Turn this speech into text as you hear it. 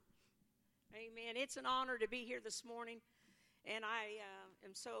Amen. It's an honor to be here this morning, and I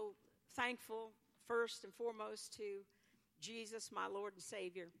am so thankful, first and foremost, to Jesus, my Lord and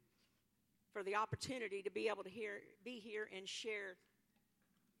Savior, for the opportunity to be able to be here and share.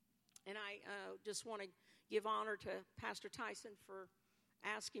 And I just want to give honor to Pastor Tyson for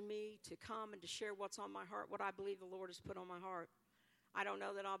asking me to come and to share what's on my heart, what I believe the Lord has put on my heart. I don't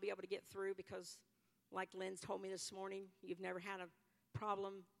know that I'll be able to get through because, like Lynn told me this morning, you've never had a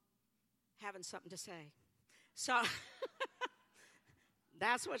problem having something to say. So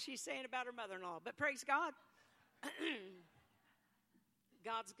that's what she's saying about her mother-in-law. But praise God.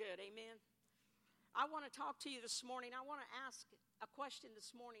 God's good. Amen. I want to talk to you this morning. I want to ask a question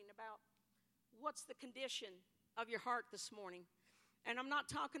this morning about what's the condition of your heart this morning. And I'm not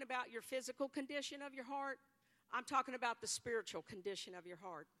talking about your physical condition of your heart. I'm talking about the spiritual condition of your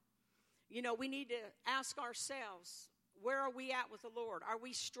heart. You know, we need to ask ourselves, where are we at with the Lord? Are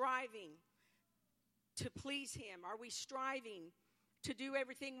we striving to please Him? Are we striving to do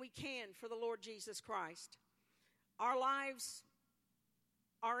everything we can for the Lord Jesus Christ? Our lives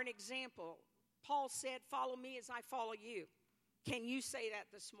are an example. Paul said, follow me as I follow you. Can you say that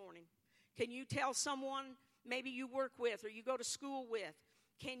this morning? Can you tell someone maybe you work with or you go to school with?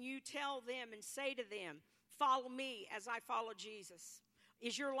 Can you tell them and say to them, follow me as I follow Jesus?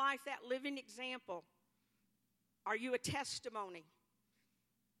 Is your life that living example? Are you a testimony?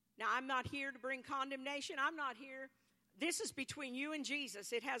 Now, I'm not here to bring condemnation. I'm not here. This is between you and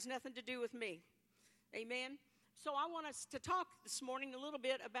Jesus. It has nothing to do with me. Amen? So I want us to talk this morning a little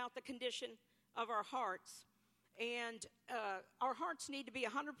bit about the condition of our hearts. And our hearts need to be 100%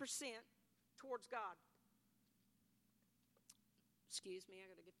 towards God. Excuse me, I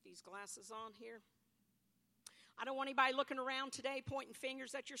got to get these glasses on here. I don't want anybody looking around today pointing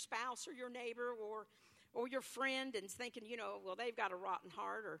fingers at your spouse or your neighbor or your friend and thinking, you know, well, they've got a rotten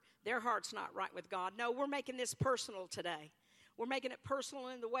heart or their heart's not right with God. No, we're making this personal today. We're making it personal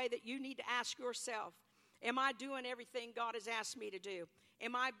in the way that you need to ask yourself, am I doing everything God has asked me to do?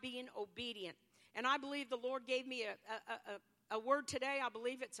 Am I being obedient? And I believe the Lord gave me a word today. I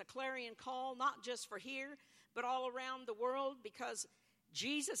believe it's a clarion call, not just for here, but all around the world, because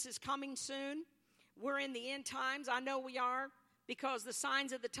Jesus is coming soon. We're in the end times. I know we are, because the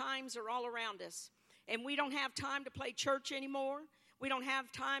signs of the times are all around us. And we don't have time to play church anymore. We don't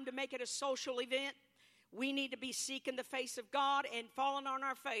have time to make it a social event. We need to be seeking the face of God and falling on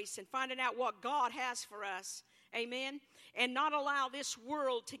our face and finding out what God has for us. Amen. And not allow this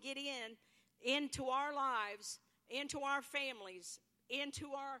world to get into our lives, into our families, into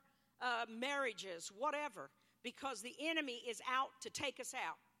our marriages, whatever, because the enemy is out to take us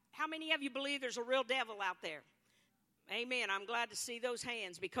out. How many of you believe there's a real devil out there? Amen. I'm glad to see those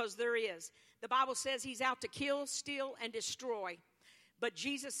hands, because there is. The Bible says he's out to kill, steal, and destroy. But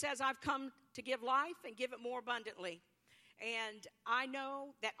Jesus says, I've come to give life and give it more abundantly. And I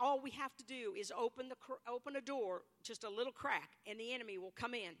know that all we have to do is open a door, just a little crack, and the enemy will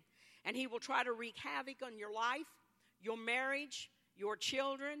come in. And he will try to wreak havoc on your life, your marriage, your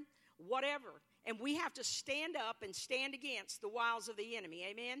children, whatever. And we have to stand up and stand against the wiles of the enemy.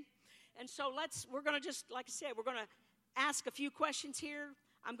 Amen? And so we're going to just, like I said, we're going to ask a few questions here.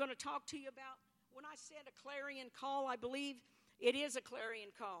 I'm going to talk to you about, when I said a clarion call, I believe it is a clarion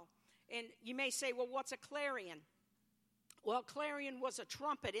call. And you may say, well, what's a clarion? Well, clarion was a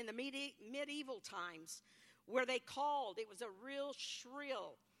trumpet in the medieval times where they called. It was a real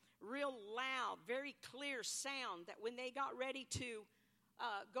shrill, real loud, very clear sound that when they got ready to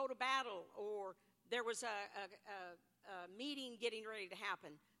go to battle, or there was a meeting getting ready to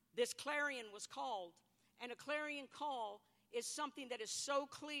happen, this clarion was called. And a clarion call is something that is so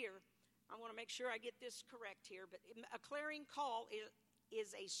clear. I want to make sure I get this correct here, but a clarion call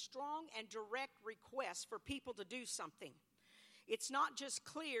is a strong and direct request for people to do something. It's not just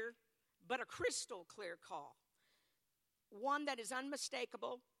clear, but a crystal clear call. One that is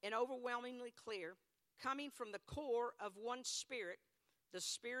unmistakable and overwhelmingly clear, coming from the core of one spirit, the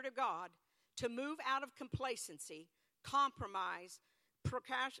Spirit of God, to move out of complacency, compromise,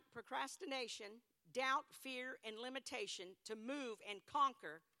 procrastination, doubt, fear, and limitation, to move and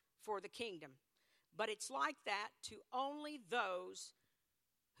conquer for the kingdom. But it's like that to only those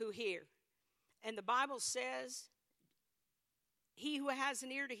who hear. And the Bible says, he who has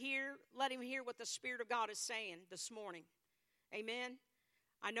an ear to hear, let him hear what the Spirit of God is saying this morning. Amen.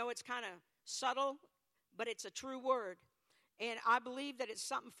 I know it's kind of subtle, but it's a true word. And I believe that it's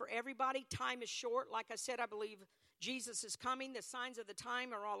something for everybody. Time is short. Like I said, I believe Jesus is coming. The signs of the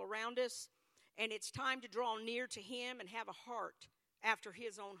time are all around us. And it's time to draw near to him and have a heart after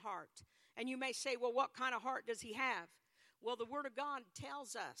his own heart. And you may say, well, what kind of heart does he have? Well, the Word of God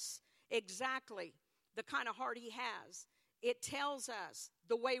tells us exactly the kind of heart he has. It tells us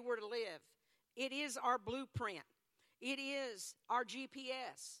the way we're to live. It is our blueprint. It is our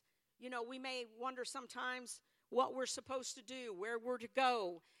GPS. You know, we may wonder sometimes what we're supposed to do, where we're to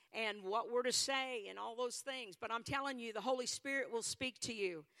go, and what we're to say, and all those things. But I'm telling you, the Holy Spirit will speak to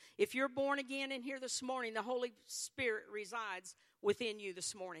you. If you're born again in here this morning, the Holy Spirit resides within you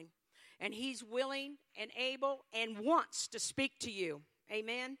this morning. And he's willing and able and wants to speak to you.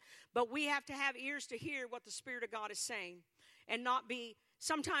 Amen? But we have to have ears to hear what the Spirit of God is saying. And not be,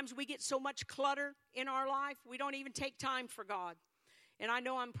 sometimes we get so much clutter in our life, we don't even take time for God. And I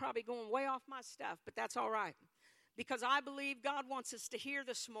know I'm probably going way off my stuff, but that's all right. Because I believe God wants us to hear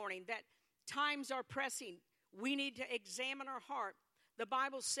this morning that times are pressing. We need to examine our heart. The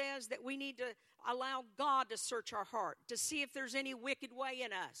Bible says that we need to allow God to search our heart, to see if there's any wicked way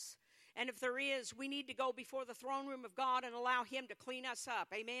in us. And if there is, we need to go before the throne room of God and allow him to clean us up.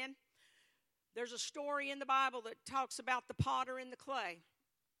 Amen? There's a story in the Bible that talks about the potter and the clay.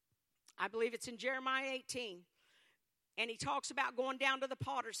 I believe it's in Jeremiah 18. And he talks about going down to the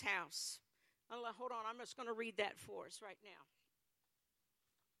potter's house. Hold on, I'm just going to read that for us right now.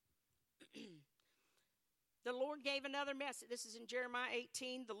 The Lord gave another message. This is in Jeremiah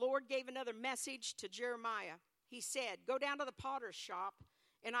 18. The Lord gave another message to Jeremiah. He said, go down to the potter's shop,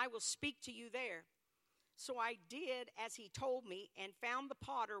 and I will speak to you there. So I did as he told me, and found the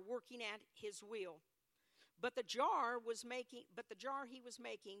potter working at his wheel. But the jar he was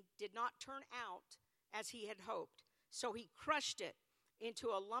making did not turn out as he had hoped. So he crushed it into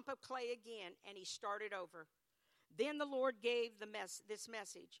a lump of clay again, and he started over. Then the Lord gave this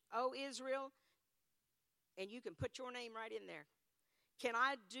message. O Israel, and you can put your name right in there. Can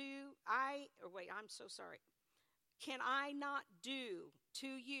I not do to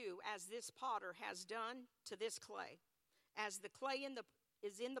you as this potter has done to this clay? As the clay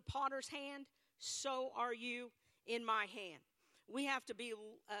is in the potter's hand, so are you in my hand. We have to be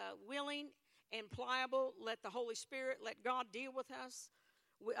willing and pliable. Let the Holy Spirit, let God deal with us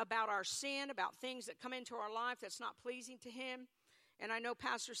about our sin, about things that come into our life that's not pleasing to him. And I know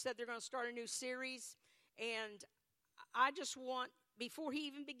Pastor said they're going to start a new series. And I just want, before he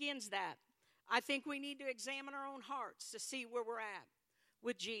even begins that, I think we need to examine our own hearts to see where we're at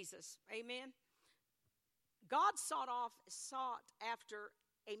with Jesus. Amen? God sought after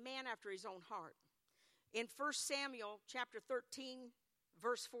a man after his own heart. In 1 Samuel chapter 13,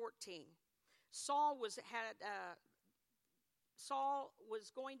 verse 14, Saul was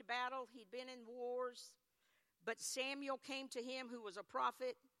going to battle. He'd been in wars. But Samuel came to him, who was a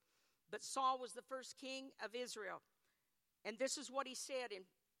prophet. But Saul was the first king of Israel. And this is what he said in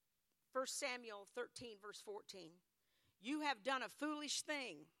 1 Samuel 13, verse 14. You have done a foolish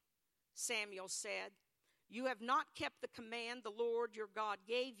thing, Samuel said. You have not kept the command the Lord your God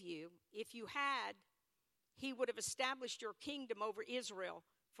gave you. If you had, he would have established your kingdom over Israel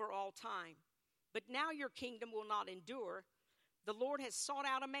for all time. But now your kingdom will not endure. The Lord has sought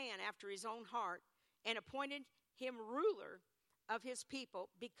out a man after his own heart and appointed him ruler of his people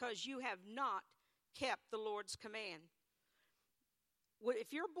because you have not kept the Lord's command.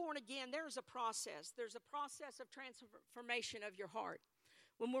 If you're born again, there's a process. There's a process of transformation of your heart.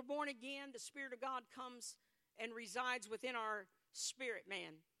 When we're born again, the Spirit of God comes and resides within our spirit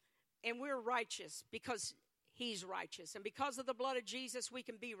man. And we're righteous because he's righteous. And because of the blood of Jesus, we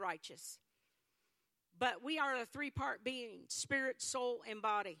can be righteous. But we are a three-part being, spirit, soul, and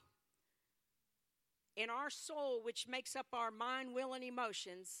body. And our soul, which makes up our mind, will, and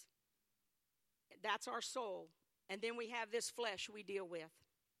emotions, that's our soul. And then we have this flesh we deal with.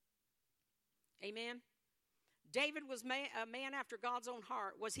 Amen? David was a man after God's own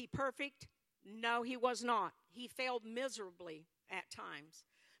heart. Was he perfect? No, he was not. He failed miserably at times.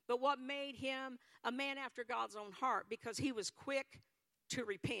 But what made him a man after God's own heart? Because he was quick to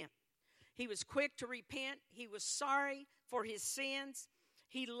repent. He was quick to repent. He was sorry for his sins.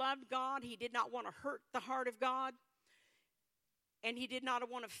 He loved God. He did not want to hurt the heart of God. And he did not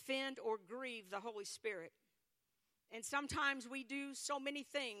want to offend or grieve the Holy Spirit. And sometimes we do so many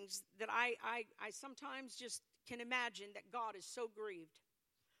things that I sometimes just can imagine that God is so grieved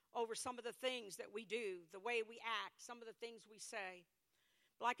over some of the things that we do, the way we act, some of the things we say.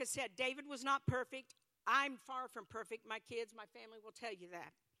 Like I said, David was not perfect. I'm far from perfect. My kids, my family will tell you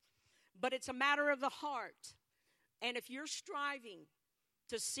that. But it's a matter of the heart. And if you're striving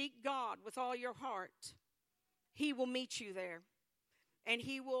to seek God with all your heart, he will meet you there. And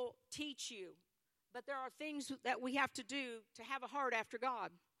he will teach you. But there are things that we have to do to have a heart after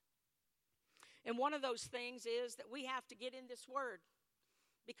God. And one of those things is that we have to get in this word.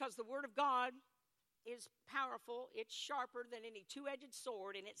 Because the word of God is powerful. It's sharper than any two-edged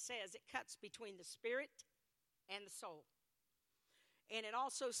sword, and it says it cuts between the spirit and the soul. And it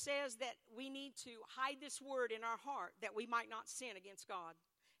also says that we need to hide this word in our heart that we might not sin against God.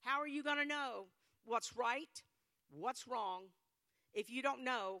 How are you going to know what's right, what's wrong, if you don't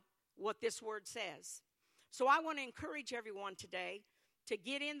know what this word says? So I want to encourage everyone today to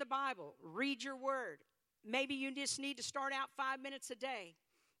get in the Bible, read your word. Maybe you just need to start out 5 minutes a day.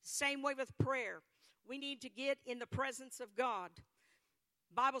 Same way with prayer. We need to get in the presence of God.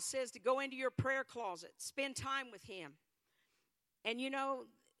 Bible says to go into your prayer closet, spend time with him. And you know,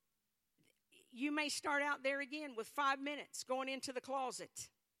 you may start out there again with 5 minutes going into the closet.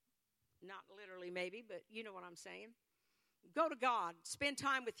 Not literally maybe, but you know what I'm saying. Go to God, spend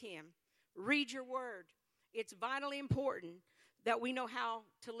time with him, read your word. It's vitally important that we know how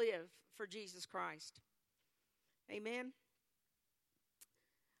to live for Jesus Christ. Amen.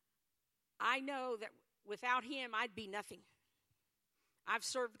 I know that without him, I'd be nothing. I've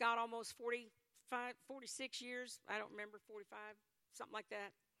served God almost 46 years. I don't remember, 45, something like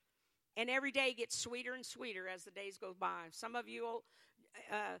that. And every day gets sweeter and sweeter as the days go by. Some of you,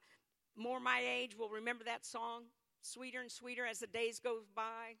 more my age, will remember that song, Sweeter and Sweeter as the days go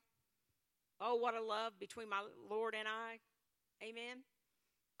by. Oh, what a love between my Lord and I. Amen.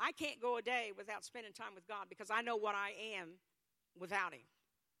 I can't go a day without spending time with God because I know what I am without him.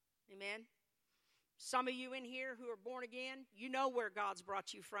 Amen. Some of you in here who are born again, you know where God's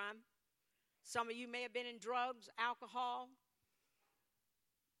brought you from. Some of you may have been in drugs, alcohol,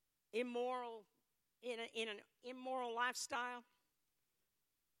 in an immoral lifestyle.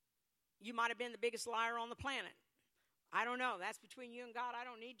 You might have been the biggest liar on the planet. I don't know. That's between you and God. I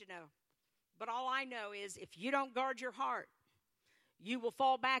don't need to know. But all I know is if you don't guard your heart, you will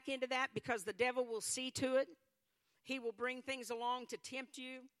fall back into that because the devil will see to it. He will bring things along to tempt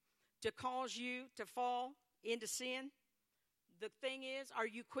you, to cause you to fall into sin. The thing is, are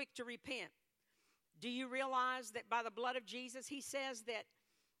you quick to repent? Do you realize that by the blood of Jesus, he says that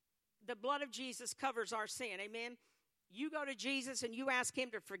the blood of Jesus covers our sin, amen? You go to Jesus and you ask him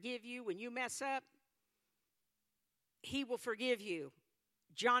to forgive you when you mess up, he will forgive you.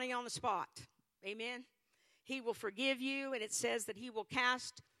 Johnny on the spot, amen? He will forgive you, and it says that he will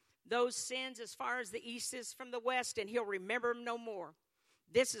cast those sins as far as the east is from the west, and he'll remember them no more.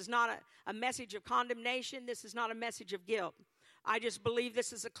 This is not a message of condemnation. This is not a message of guilt. I just believe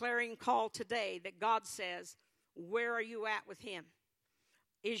this is a clarion call today that God says, where are you at with him?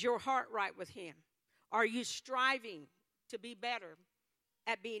 Is your heart right with him? Are you striving to be better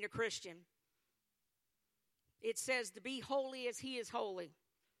at being a Christian? It says to be holy as he is holy.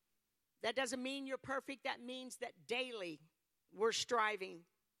 That doesn't mean you're perfect. That means that daily we're striving.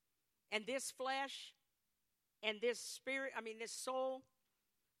 And this flesh and this spirit, this soul,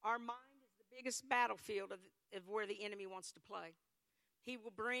 our mind is the biggest battlefield of where the enemy wants to play. He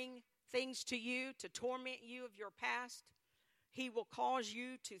will bring things to you to torment you of your past. He will cause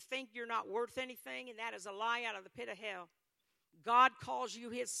you to think you're not worth anything, and that is a lie out of the pit of hell. God calls you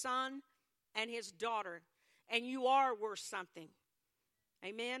his son and his daughter, and you are worth something.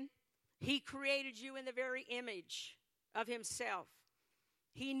 Amen? He created you in the very image of himself.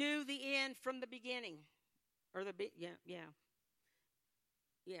 He knew the end from the beginning.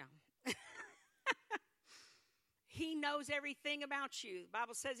 Yeah. He knows everything about you. The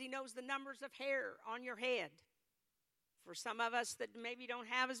Bible says he knows the numbers of hair on your head. For some of us that maybe don't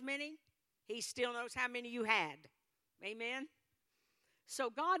have as many, he still knows how many you had. Amen? So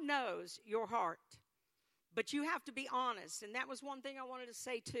God knows your heart. But you have to be honest. And that was one thing I wanted to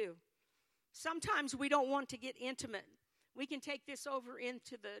say too. Sometimes we don't want to get intimate. We can take this over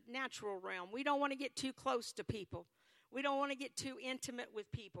into the natural realm. We don't want to get too close to people. We don't want to get too intimate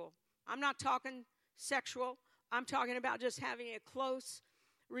with people. I'm not talking sexual. I'm talking about just having a close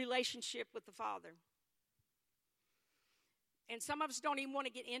relationship with the Father. And some of us don't even want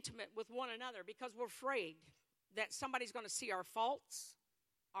to get intimate with one another because we're afraid that somebody's going to see our faults,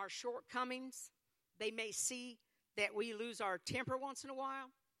 our shortcomings. They may see that we lose our temper once in a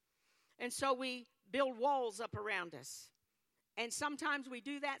while. And so we build walls up around us. And sometimes we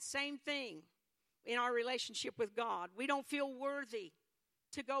do that same thing in our relationship with God. We don't feel worthy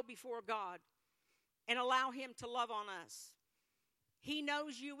to go before God and allow him to love on us. He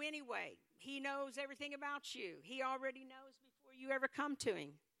knows you anyway. He knows everything about you. He already knows before you ever come to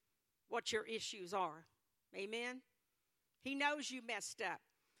him what your issues are. Amen? He knows you messed up.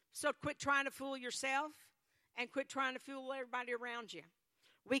 So quit trying to fool yourself and quit trying to fool everybody around you.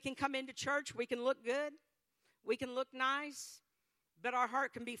 We can come into church. We can look good. We can look nice. But our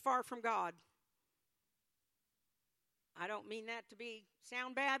heart can be far from God. I don't mean that to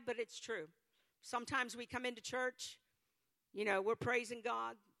sound bad, but it's true. Sometimes we come into church, we're praising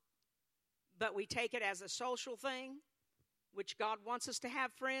God, but we take it as a social thing, which God wants us to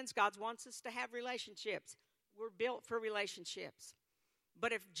have friends. God wants us to have relationships. We're built for relationships.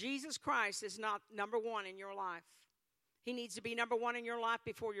 But if Jesus Christ is not number one in your life, he needs to be number one in your life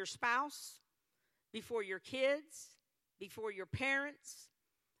before your spouse, before your kids, before your parents,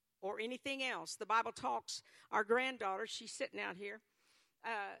 or anything else. The Bible talks, our granddaughter, she's sitting out here,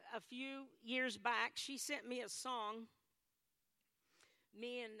 a few years back, she sent me a song,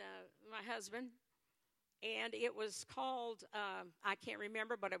 me and my husband, and it was called, I can't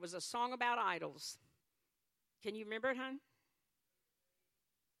remember, but it was a song about idols. Can you remember it, hon?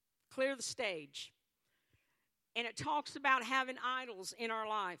 Clear the Stage. And it talks about having idols in our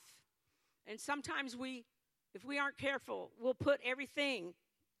life. And sometimes if we aren't careful, we'll put everything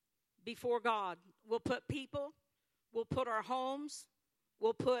before God. We'll put people, we'll put our homes,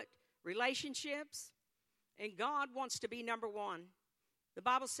 we'll put relationships, and God wants to be number one. The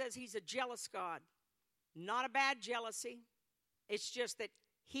Bible says he's a jealous God. Not a bad jealousy. It's just that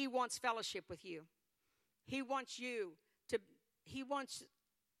he wants fellowship with you. He wants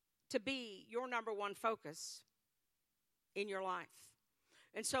to be your number one focus in your life.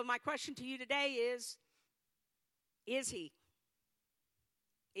 And so my question to you today is he?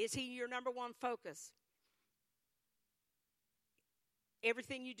 Is he your number one focus?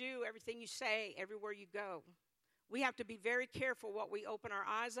 Everything you do, everything you say, everywhere you go. We have to be very careful what we open our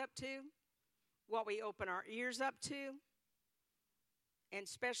eyes up to, what we open our ears up to, and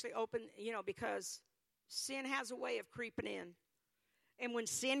especially because sin has a way of creeping in. And when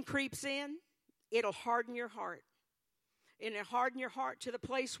sin creeps in, it'll harden your heart. And it'll harden your heart to the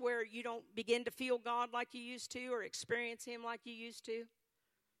place where you don't begin to feel God like you used to or experience him like you used to.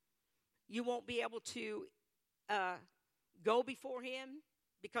 You won't be able to go before him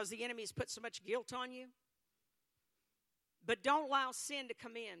because the enemy has put so much guilt on you. But don't allow sin to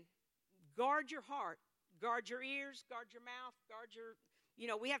come in. Guard your heart. Guard your ears. Guard your mouth. Guard your,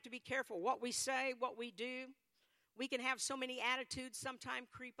 we have to be careful what we say, what we do. We can have so many attitudes sometimes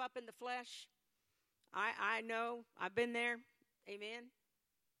creep up in the flesh. I know. I've been there. Amen.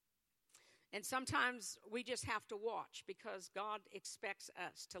 And sometimes we just have to watch because God expects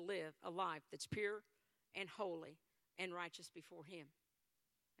us to live a life that's pure and holy and righteous before him.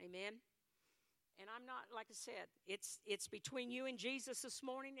 Amen. And I'm not, like I said, it's between you and Jesus this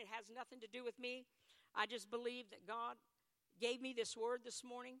morning. It has nothing to do with me. I just believe that God gave me this word this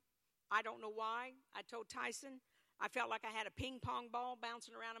morning. I don't know why. I told Tyson, I felt like I had a ping pong ball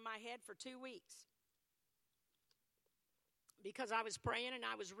bouncing around in my head for 2 weeks. Because I was praying and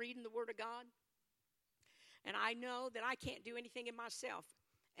I was reading the Word of God. And I know that I can't do anything in myself.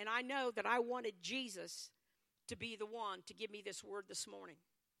 And I know that I wanted Jesus to be the one to give me this word this morning.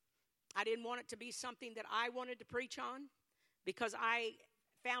 I didn't want it to be something that I wanted to preach on because I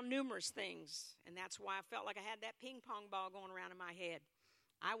found numerous things. And that's why I felt like I had that ping pong ball going around in my head.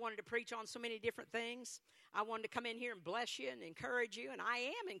 I wanted to preach on so many different things. I wanted to come in here and bless you and encourage you. And I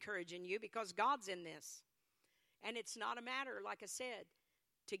am encouraging you because God's in this. And it's not a matter, like I said,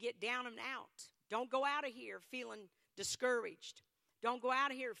 to get down and out. Don't go out of here feeling discouraged. Don't go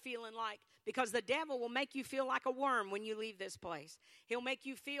out of here feeling like, because the devil will make you feel like a worm when you leave this place. He'll make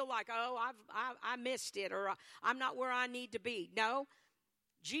you feel like, oh, I missed it, or I'm not where I need to be. No,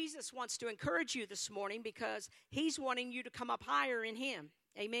 Jesus wants to encourage you this morning because he's wanting you to come up higher in him.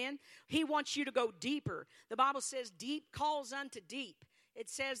 Amen? He wants you to go deeper. The Bible says deep calls unto deep. It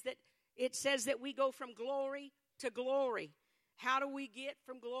says that we go from glory to glory. How do we get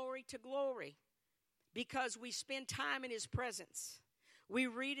from glory to glory? Because we spend time in his presence. We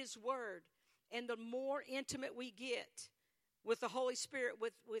read his word. And the more intimate we get with the Holy Spirit,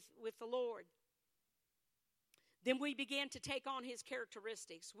 with the Lord, then we begin to take on his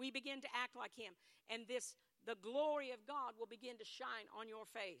characteristics. We begin to act like him. And the glory of God will begin to shine on your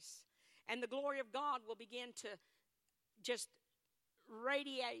face. And the glory of God will begin to just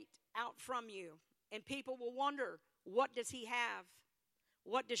radiate out from you. And people will wonder, what does he have?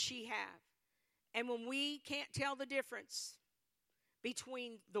 What does she have? And when we can't tell the difference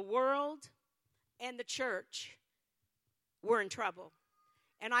between the world and the church, we're in trouble.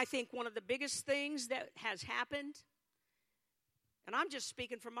 And I think one of the biggest things that has happened, and I'm just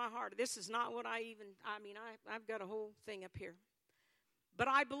speaking from my heart. This is not what I've got a whole thing up here. But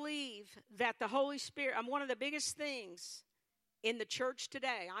I believe that the Holy Spirit, one of the biggest things in the church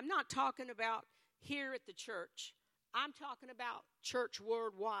today, I'm not talking about here at the church. I'm talking about church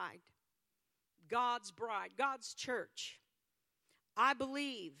worldwide. God's bride, God's church. I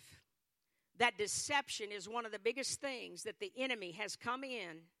believe that deception is one of the biggest things that the enemy has come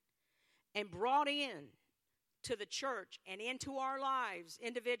in and brought in to the church and into our lives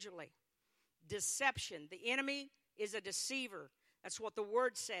individually. Deception. The enemy is a deceiver. That's what the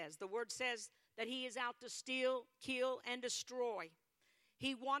Word says. The Word says that he is out to steal, kill, and destroy.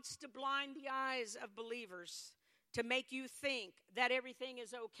 He wants to blind the eyes of believers to make you think that everything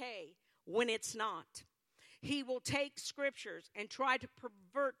is okay when it's not. He will take scriptures and try to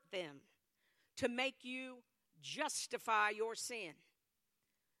pervert them to make you justify your sin.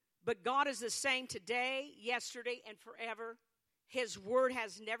 But God is the same today, yesterday, and forever. His word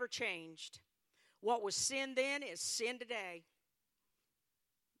has never changed. What was sin then is sin today.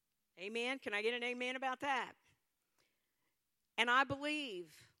 Amen? Can I get an amen about that? And I believe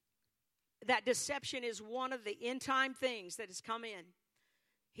that deception is one of the end-time things that has come in.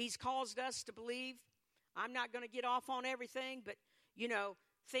 He's caused us to believe, I'm not going to get off on everything, but,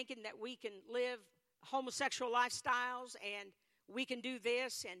 thinking that we can live homosexual lifestyles and we can do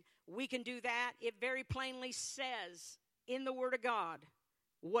this and we can do that. It very plainly says in the Word of God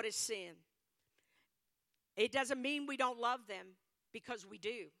what is sin. It doesn't mean we don't love them, because we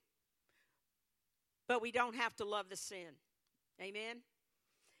do. But we don't have to love the sin. Amen?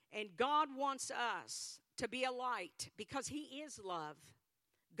 And God wants us to be a light because He is love.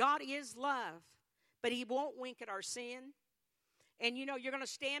 God is love, but He won't wink at our sin. And you're going to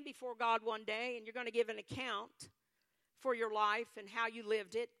stand before God one day and you're going to give an account for your life and how you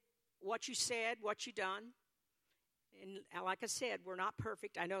lived it, what you said, what you done. And like I said, we're not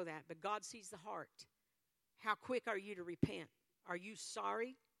perfect, I know that, but God sees the heart. How quick are you to repent? Are you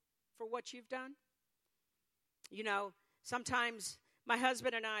sorry for what you've done? Sometimes my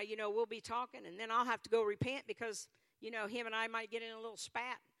husband and I, we'll be talking and then I'll have to go repent because, him and I might get in a little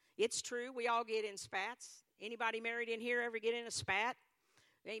spat. It's true, we all get in spats. Anybody married in here ever get in a spat?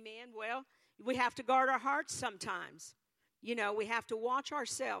 Amen. Well, we have to guard our hearts sometimes. We have to watch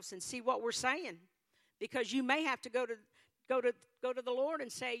ourselves and see what we're saying, because you may have to go to the Lord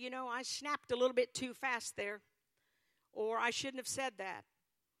and say, I snapped a little bit too fast there, or I shouldn't have said that.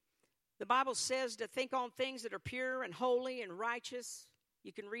 The Bible says to think on things that are pure and holy and righteous.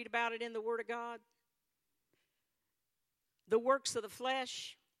 You can read about it in the Word of God. The works of the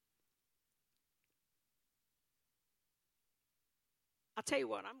flesh. I'll tell you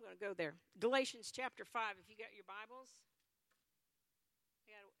what, I'm going to go there. Galatians chapter 5, if you got your Bibles.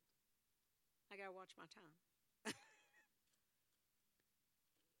 I got to watch my time.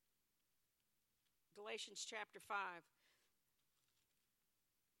 Galatians chapter 5.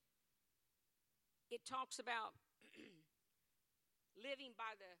 It talks about living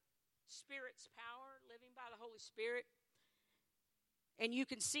by the Spirit's power, living by the Holy Spirit. And you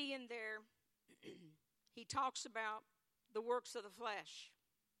can see in there, he talks about the works of the flesh.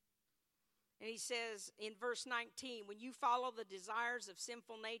 And he says in verse 19, when you follow the desires of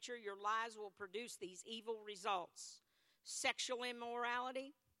sinful nature, your lives will produce these evil results: sexual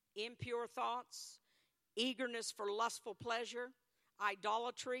immorality, impure thoughts, eagerness for lustful pleasure,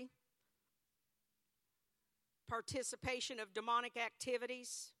 idolatry, participation of demonic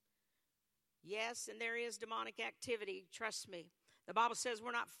activities. Yes, and there is demonic activity, trust me. The Bible says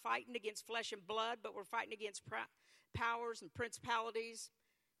we're not fighting against flesh and blood, but we're fighting against powers and principalities,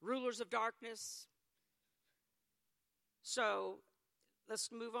 rulers of darkness. So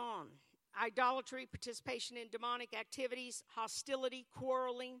let's move on. Idolatry, participation in demonic activities, hostility,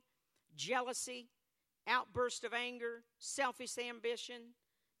 quarreling, jealousy, outburst of anger, selfish ambition,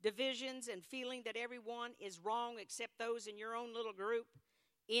 divisions and feeling that everyone is wrong except those in your own little group,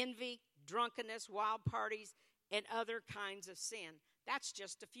 envy, drunkenness, wild parties, and other kinds of sin. That's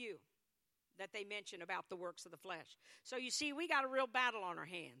just a few that they mention about the works of the flesh. So you see, we got a real battle on our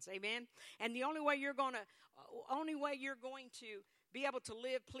hands, amen? And the only way you're going to be able to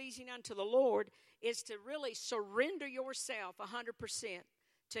live pleasing unto the Lord is to really surrender yourself 100%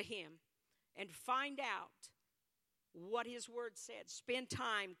 to Him and find out what His Word said. Spend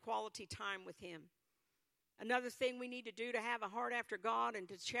time, quality time with Him. Another thing we need to do to have a heart after God and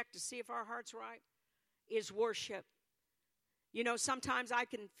to check to see if our heart's right is worship. Sometimes I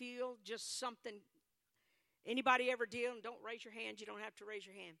can feel just something. Anybody ever deal, and don't raise your hand, you don't have to raise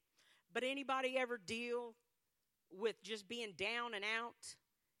your hand, but anybody ever deal with just being down and out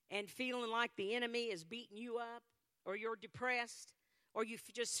and feeling like the enemy is beating you up, or you're depressed, or you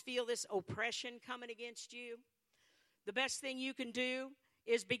just feel this oppression coming against you? The best thing you can do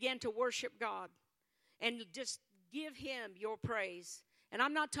is begin to worship God and just give Him your praise. And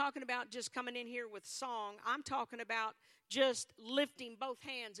I'm not talking about just coming in here with song. I'm talking about just lifting both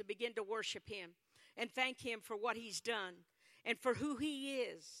hands and begin to worship Him and thank Him for what He's done and for who He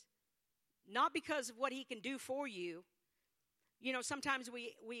is. Not because of what He can do for you. Sometimes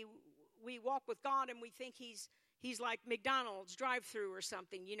we we walk with God and we think he's like McDonald's drive-through or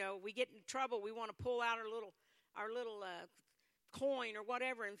something. You know, we get in trouble. We want to pull out our little coin or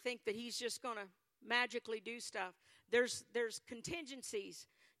whatever and think that he's just going to magically do stuff. There's contingencies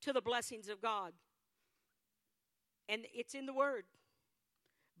to the blessings of God. And it's in the Word.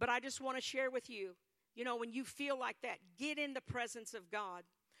 But I just want to share with you, you know, when you feel like that, get in the presence of God.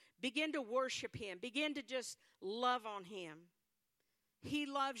 Begin to worship him. Begin to just love on him. He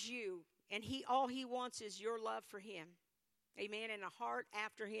loves you, and all he wants is your love for him. Amen. And a heart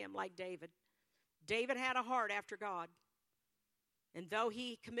after him, like David. David had a heart after God. And though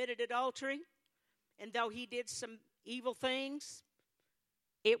he committed adultery, and though he did some evil things,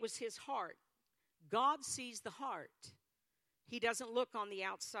 it was his heart. God sees the heart. He doesn't look on the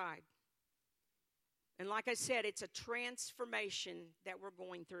outside. And like I said, it's a transformation that we're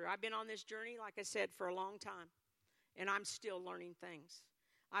going through. I've been on this journey, like I said, for a long time. And I'm still learning things.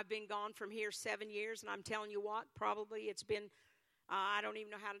 I've been gone from here 7 years, and I'm telling you what, probably it's been, I don't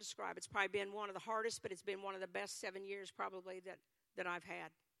even know how to describe it. It's probably been one of the hardest, but it's been one of the best 7 years probably that I've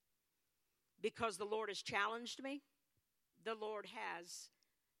had. Because the Lord has challenged me. The Lord has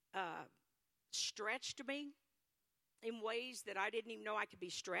stretched me in ways that I didn't even know I could be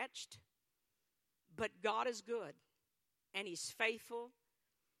stretched. But God is good, and he's faithful.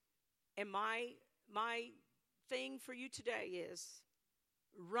 And my thing for you today is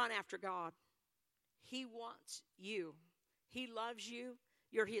run after God. He wants you. He loves you.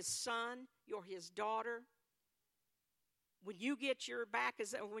 You're his son. You're his daughter. When you get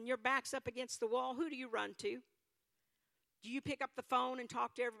when your back's up against the wall, who do you run to? Do you pick up the phone and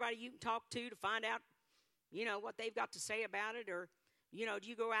talk to everybody you can talk to find out, you know, what they've got to say about it? Or, you know, do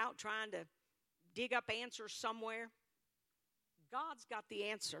you go out trying to dig up answers somewhere? God's got the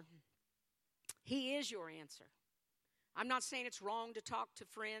answer. He is your answer. I'm not saying it's wrong to talk to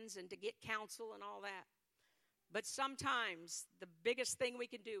friends and to get counsel and all that. But sometimes the biggest thing we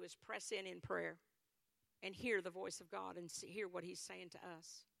can do is press in prayer and hear the voice of God and hear what he's saying to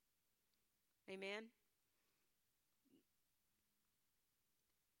us. Amen.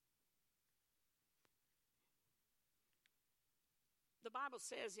 The Bible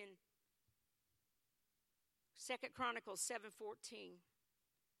says in 2 Chronicles 7:14,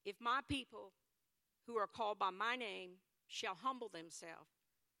 if my people who are called by my name shall humble themselves.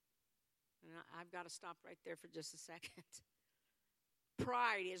 And I've got to stop right there for just a second.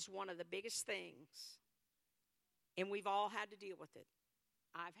 Pride is one of the biggest things. And we've all had to deal with it.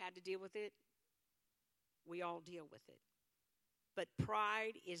 I've had to deal with it. We all deal with it. But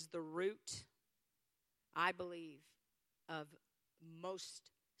pride is the root, I believe, of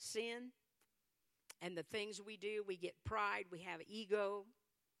most sin. And the things we do, we get pride, we have ego.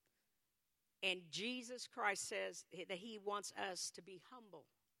 And Jesus Christ says that he wants us to be humble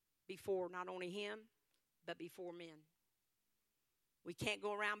before not only him, but before men. We can't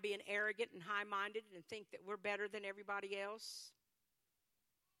go around being arrogant and high-minded and think that we're better than everybody else.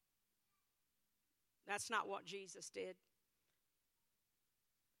 That's not what Jesus did.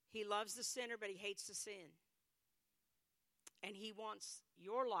 He loves the sinner, but he hates the sin. And he wants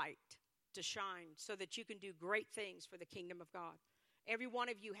your light to shine so that you can do great things for the kingdom of God. Every one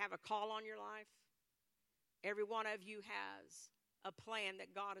of you have a call on your life. Every one of you has a plan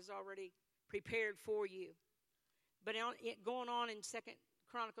that God has already prepared for you. But going on in 2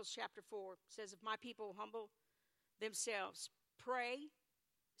 Chronicles chapter 4, says, if my people humble themselves, pray,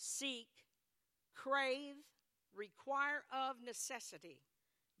 seek, crave, require of necessity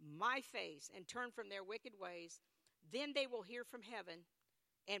my face, and turn from their wicked ways, then they will hear from heaven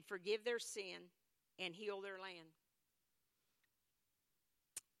and forgive their sin and heal their land.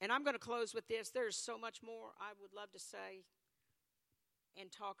 And I'm going to close with this. There's so much more I would love to say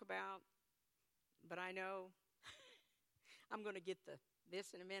and talk about, but I know I'm going to get this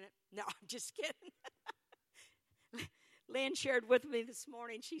in a minute. No, I'm just kidding. Lynn shared with me this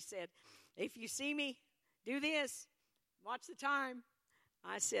morning. She said, if you see me do this, watch the time.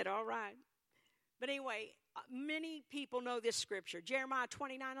 I said, all right. But anyway, many people know this scripture, Jeremiah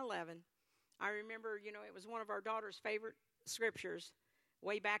 29:11. I remember, it was one of our daughter's favorite scriptures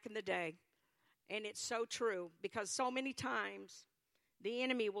way back in the day. And it's so true, because so many times the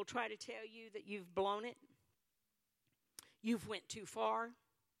enemy will try to tell you that you've blown it. You've went too far.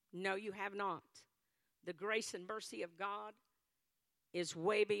 No, you have not. The grace and mercy of God is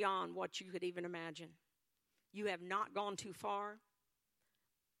way beyond what you could even imagine. You have not gone too far.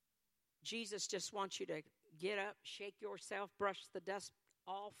 Jesus just wants you to get up, shake yourself, brush the dust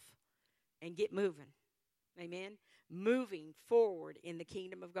off, and get moving. Amen? Moving forward in the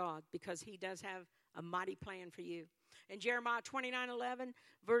kingdom of God, because he does have a mighty plan for you. And Jeremiah 29:11,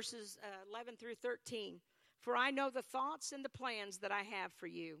 verses 11 through 13. For I know the thoughts and the plans that I have for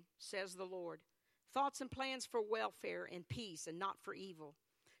you, says the Lord. Thoughts and plans for welfare and peace and not for evil,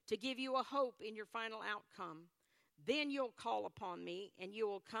 to give you a hope in your final outcome. Then you'll call upon me, and you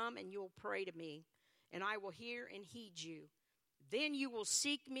will come and you will pray to me, and I will hear and heed you. Then you will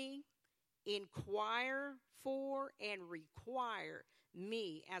seek me, inquire for and require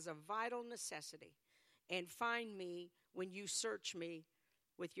me as a vital necessity, and find me when you search me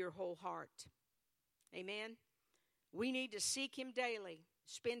with your whole heart. Amen. We need to seek him daily,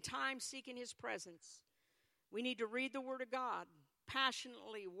 spend time seeking his presence. We need to read the word of God,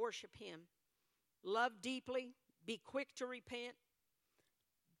 passionately worship him, love deeply, be quick to repent,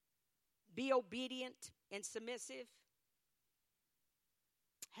 be obedient and submissive,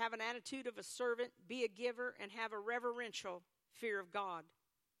 have an attitude of a servant, be a giver, and have a reverential fear of God.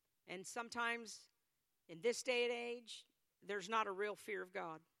 And sometimes in this day and age, there's not a real fear of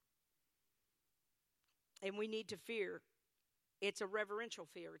God. And we need to fear. It's a reverential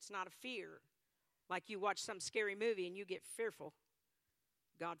fear. It's not a fear like you watch some scary movie and you get fearful.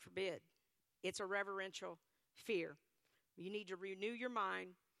 God forbid. It's a reverential fear. You need to renew your mind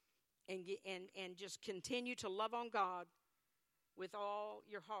and just continue to love on God with all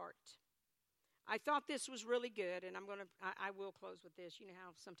your heart. I thought this was really good, and I will close with this. You know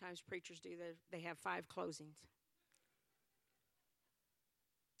how sometimes preachers do, they have 5 closings.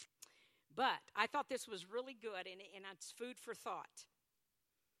 But I thought this was really good, and it's food for thought.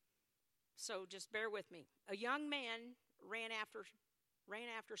 So just bear with me. A young man ran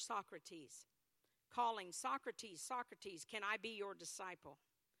after Socrates, calling, Socrates, Socrates, can I be your disciple?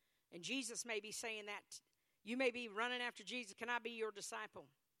 And Jesus may be saying that. You may be running after Jesus. Can I be your disciple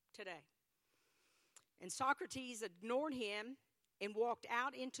today? And Socrates ignored him and walked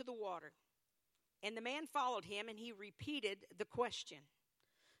out into the water. And the man followed him, and he repeated the question.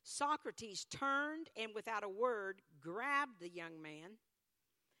 Socrates turned and without a word grabbed the young man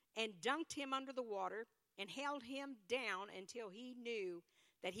and dunked him under the water and held him down until he knew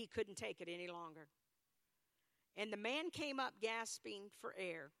that he couldn't take it any longer. And the man came up gasping for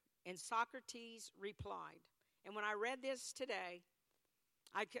air, and Socrates replied. And when I read this today,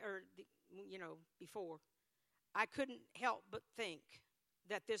 before, I couldn't help but think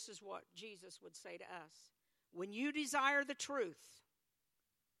that this is what Jesus would say to us. When you desire the truth,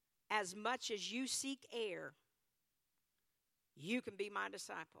 as much as you seek air, you can be my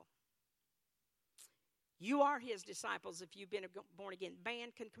disciple. You are his disciples if you've been born again.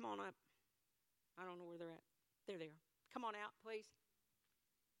 Band can come on up. I don't know where they're at. There they are. Come on out, please.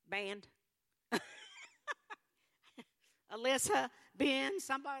 Band. Alyssa, Ben,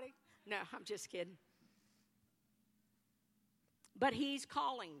 somebody. No, I'm just kidding. But he's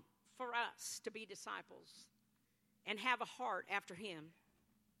calling for us to be disciples and have a heart after him.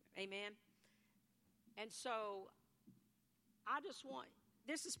 Amen. And so I just want,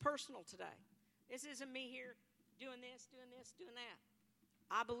 this is personal today. This isn't me here doing this, doing that.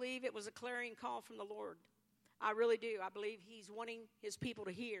 I believe it was a clarion call from the Lord. I really do. I believe he's wanting his people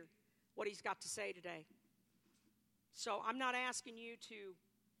to hear what he's got to say today. So I'm not asking you to,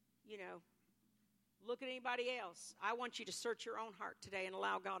 look at anybody else. I want you to search your own heart today and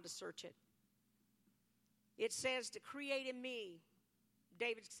allow God to search it. It says to create in me,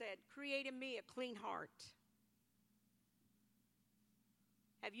 David said, create in me a clean heart.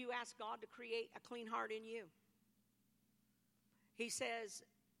 Have you asked God to create a clean heart in you? He says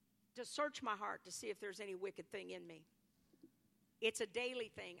to search my heart to see if there's any wicked thing in me. It's a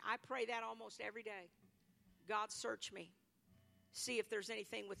daily thing. I pray that almost every day. God, search me. See if there's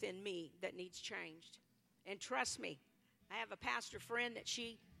anything within me that needs changed. And trust me, I have a pastor friend that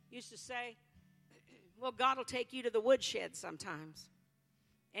she used to say, well, God will take you to the woodshed sometimes.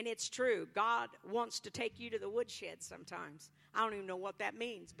 And it's true. God wants to take you to the woodshed sometimes. I don't even know what that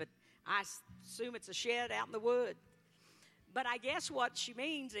means, but I assume it's a shed out in the wood. But I guess what she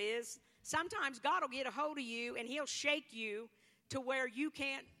means is sometimes God will get a hold of you and he'll shake you to where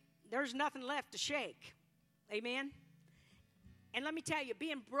there's nothing left to shake. Amen? And let me tell you,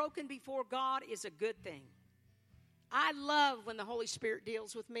 being broken before God is a good thing. I love when the Holy Spirit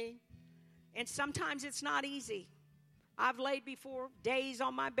deals with me. And sometimes it's not easy. I've laid before days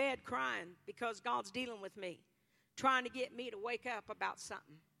on my bed crying because God's dealing with me, trying to get me to wake up about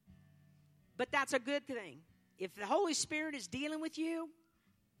something. But that's a good thing. If the Holy Spirit is dealing with you,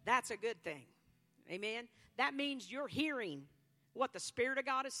 that's a good thing. Amen? That means you're hearing what the Spirit of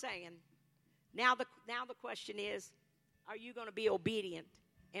God is saying. Now the question is, are you going to be obedient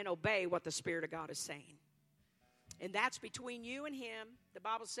and obey what the Spirit of God is saying? And that's between you and him. The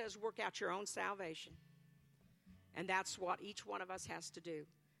Bible says work out your own salvation. And that's what each one of us has to do.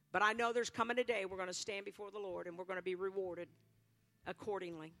 But I know there's coming a day we're going to stand before the Lord and we're going to be rewarded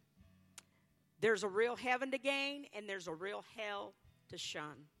accordingly. There's a real heaven to gain and there's a real hell to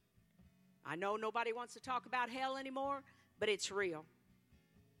shun. I know nobody wants to talk about hell anymore, but it's real.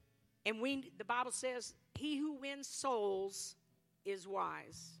 And the Bible says, he who wins souls is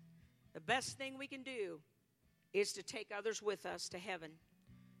wise. The best thing we can do is to take others with us to heaven.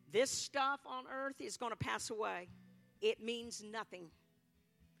 This stuff on earth is going to pass away. It means nothing.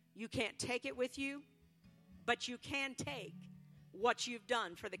 You can't take it with you, but you can take what you've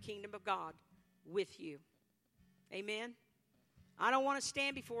done for the kingdom of God with you. Amen? I don't want to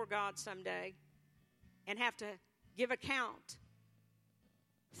stand before God someday and have to give account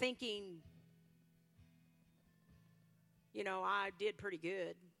thinking, I did pretty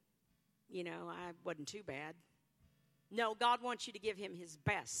good. I wasn't too bad. No, God wants you to give him his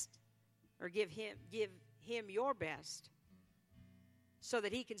best, or give him your best, so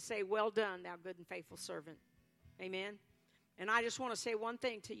that he can say, well done, thou good and faithful servant. Amen? And I just want to say one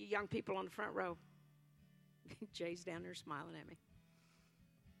thing to you young people on the front row. Jay's down there smiling at me.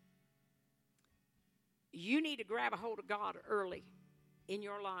 You need to grab a hold of God early in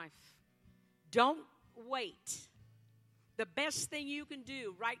your life. Don't wait. The best thing you can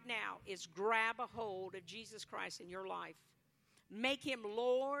do right now is grab a hold of Jesus Christ in your life. Make him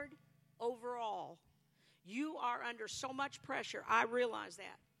Lord over all. You are under so much pressure. I realize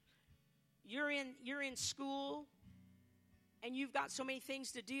that. You're in school, and you've got so many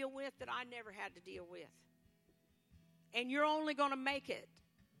things to deal with that I never had to deal with. And you're only going to make it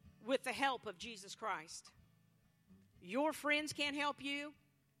with the help of Jesus Christ. Your friends can't help you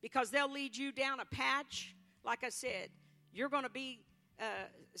because they'll lead you down a patch. Like I said, you're going to be,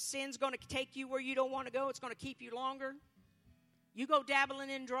 sin's going to take you where you don't want to go. It's going to keep you longer. You go dabbling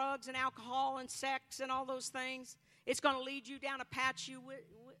in drugs and alcohol and sex and all those things, it's going to lead you down a path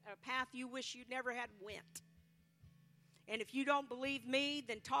you wish you never had went. And if you don't believe me,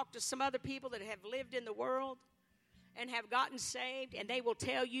 then talk to some other people that have lived in the world and have gotten saved, and they will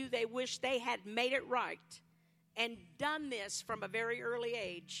tell you they wish they had made it right and done this from a very early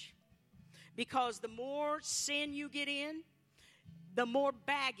age. Because the more sin you get in, the more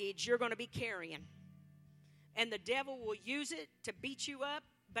baggage you're going to be carrying. And the devil will use it to beat you up,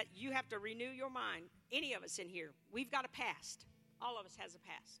 but you have to renew your mind. Any of us in here, we've got a past. All of us has a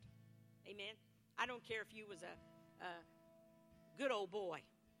past. Amen? I don't care if you was a good old boy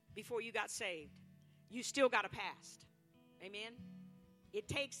before you got saved. You still got a past. Amen? It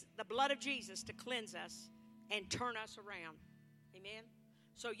takes the blood of Jesus to cleanse us and turn us around. Amen?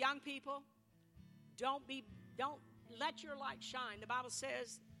 So young people, don't let your light shine. The Bible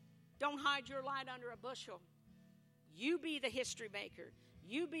says, don't hide your light under a bushel. You be the history maker.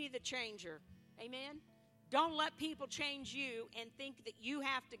 You be the changer. Amen? Don't let people change you and think that you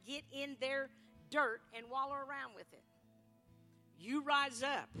have to get in their dirt and wallow around with it. You rise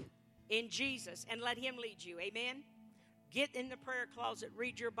up in Jesus and let him lead you. Amen? Get in the prayer closet.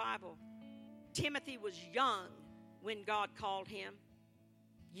 Read your Bible. Timothy was young when God called him.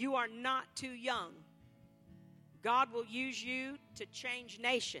 You are not too young. God will use you to change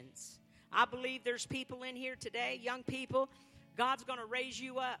nations. I believe there's people in here today, young people, God's going to raise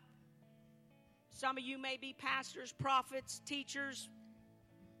you up. Some of you may be pastors, prophets, teachers.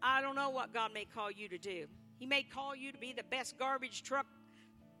 I don't know what God may call you to do. He may call you to be the best garbage truck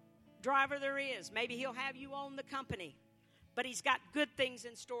driver there is. Maybe he'll have you own the company. But he's got good things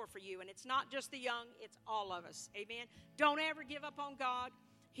in store for you. And it's not just the young, it's all of us. Amen? Don't ever give up on God.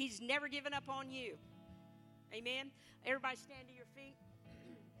 He's never given up on you. Amen? Everybody stand to your feet.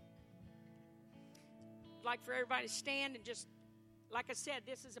 I'd like for everybody to stand and just, like I said,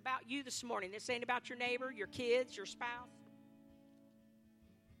 this is about you this morning. This ain't about your neighbor, your kids, your spouse.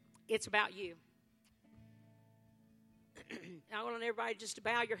 It's about you. I want everybody just to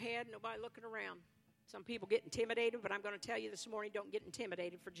bow your head, nobody looking around. Some people get intimidated, but I'm going to tell you this morning, don't get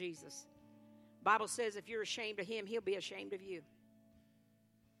intimidated for Jesus. The Bible says if you're ashamed of him, he'll be ashamed of you.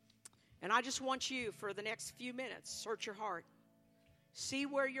 And I just want you, for the next few minutes, search your heart. See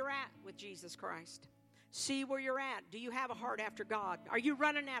where you're at with Jesus Christ. See where you're at. Do you have a heart after God? Are you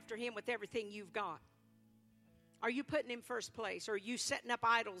running after him with everything you've got? Are you putting him first place? Or are you setting up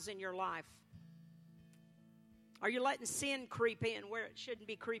idols in your life? Are you letting sin creep in where it shouldn't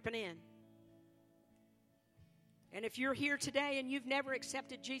be creeping in? And if you're here today and you've never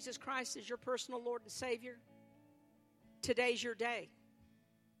accepted Jesus Christ as your personal Lord and Savior, today's your day.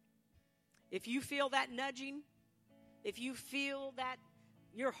 If you feel that nudging, if you feel that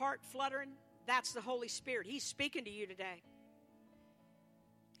your heart fluttering, that's the Holy Spirit. He's speaking to you today.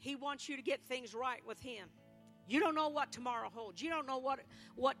 He wants you to get things right with him. You don't know what tomorrow holds. You don't know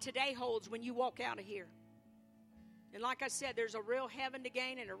what today holds when you walk out of here. And like I said, there's a real heaven to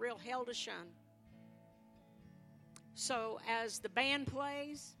gain and a real hell to shun. So as the band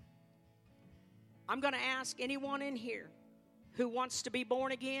plays, I'm going to ask anyone in here who wants to be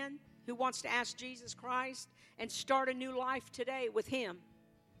born again, who wants to ask Jesus Christ and start a new life today with Him.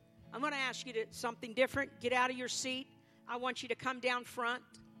 I'm going to ask you to something different. Get out of your seat. I want you to come down front.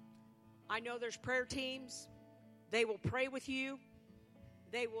 I know there's prayer teams. They will pray with you.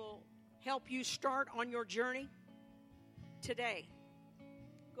 They will help you start on your journey today.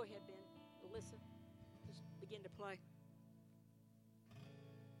 Go ahead, Ben. Alyssa, just begin to play.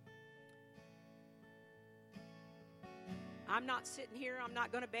 I'm not sitting here. I'm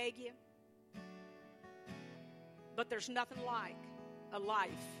not going to beg you. But there's nothing like a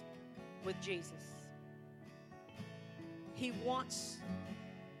life with Jesus. He wants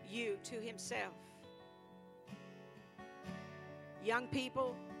you to Himself. Young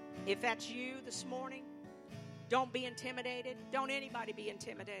people, if that's you this morning, don't be intimidated. Don't anybody be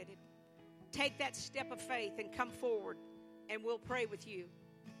intimidated. Take that step of faith and come forward, and we'll pray with you.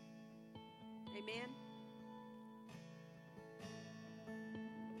 Amen.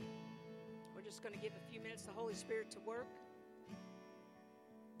 We're just going to give a few minutes to the Holy Spirit to work.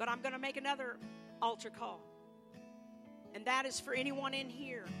 But I'm going to make another altar call. And that is for anyone in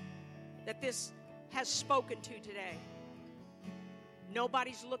here that this has spoken to today.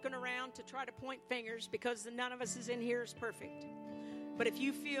 Nobody's looking around to try to point fingers because none of us is in here is perfect. But if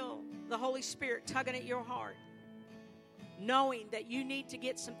you feel the Holy Spirit tugging at your heart, knowing that you need to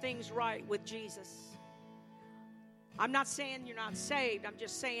get some things right with Jesus. I'm not saying you're not saved. I'm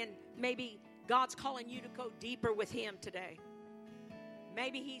just saying maybe God's calling you to go deeper with Him today.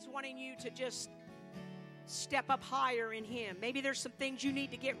 Maybe He's wanting you to just step up higher in Him. Maybe there's some things you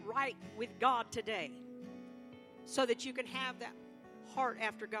need to get right with God today so that you can have that heart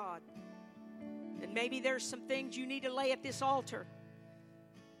after God. And maybe there's some things you need to lay at this altar,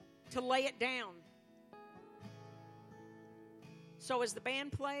 to lay it down. So as the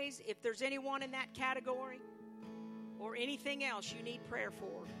band plays, if there's anyone in that category or anything else you need prayer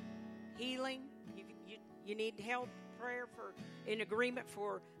for, healing, you need help, prayer for, in agreement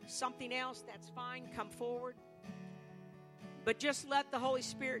for something else, that's fine, come forward. But just let the Holy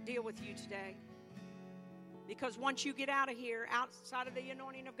Spirit deal with you today. Because once you get out of here, outside of the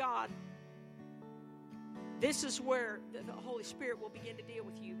anointing of God, this is where the Holy Spirit will begin to deal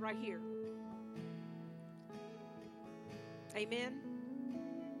with you, right here. Amen.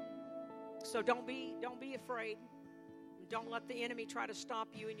 So don't be afraid. Don't let the enemy try to stop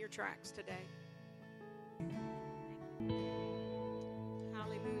you in your tracks today.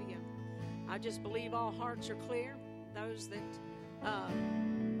 Hallelujah. I just believe all hearts are clear. Those that,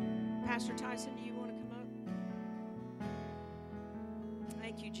 Pastor Tyson, do you want to come up?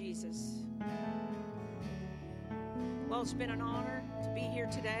 Thank you, Jesus. Well, it's been an honor to be here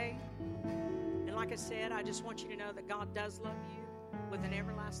today. And like I said, I just want you to know that God does love you with an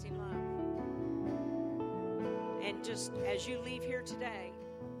everlasting love. And just as you leave here today,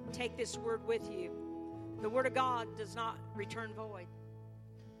 take this word with you. The word of God does not return void.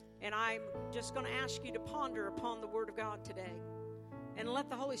 And I'm just going to ask you to ponder upon the word of God today and let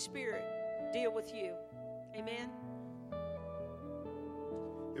the Holy Spirit deal with you. Amen.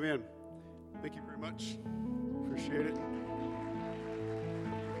 Amen. Thank you very much. Appreciate it.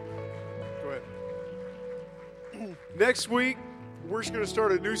 Go ahead. Next week, we're just going to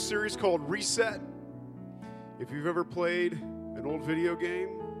start a new series called Reset. If you've ever played an old video game,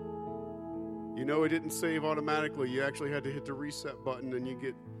 you know it didn't save automatically. You actually had to hit the reset button, and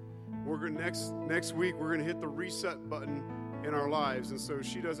next week we're going to hit the reset button in our lives. And so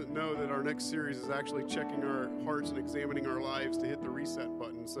she doesn't know that our next series is actually checking our hearts and examining our lives to hit the reset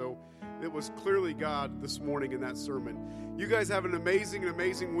button. So it was clearly God this morning in that sermon. You guys have an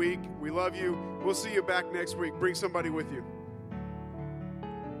amazing week. We love you. We'll see you back next week. Bring somebody with you.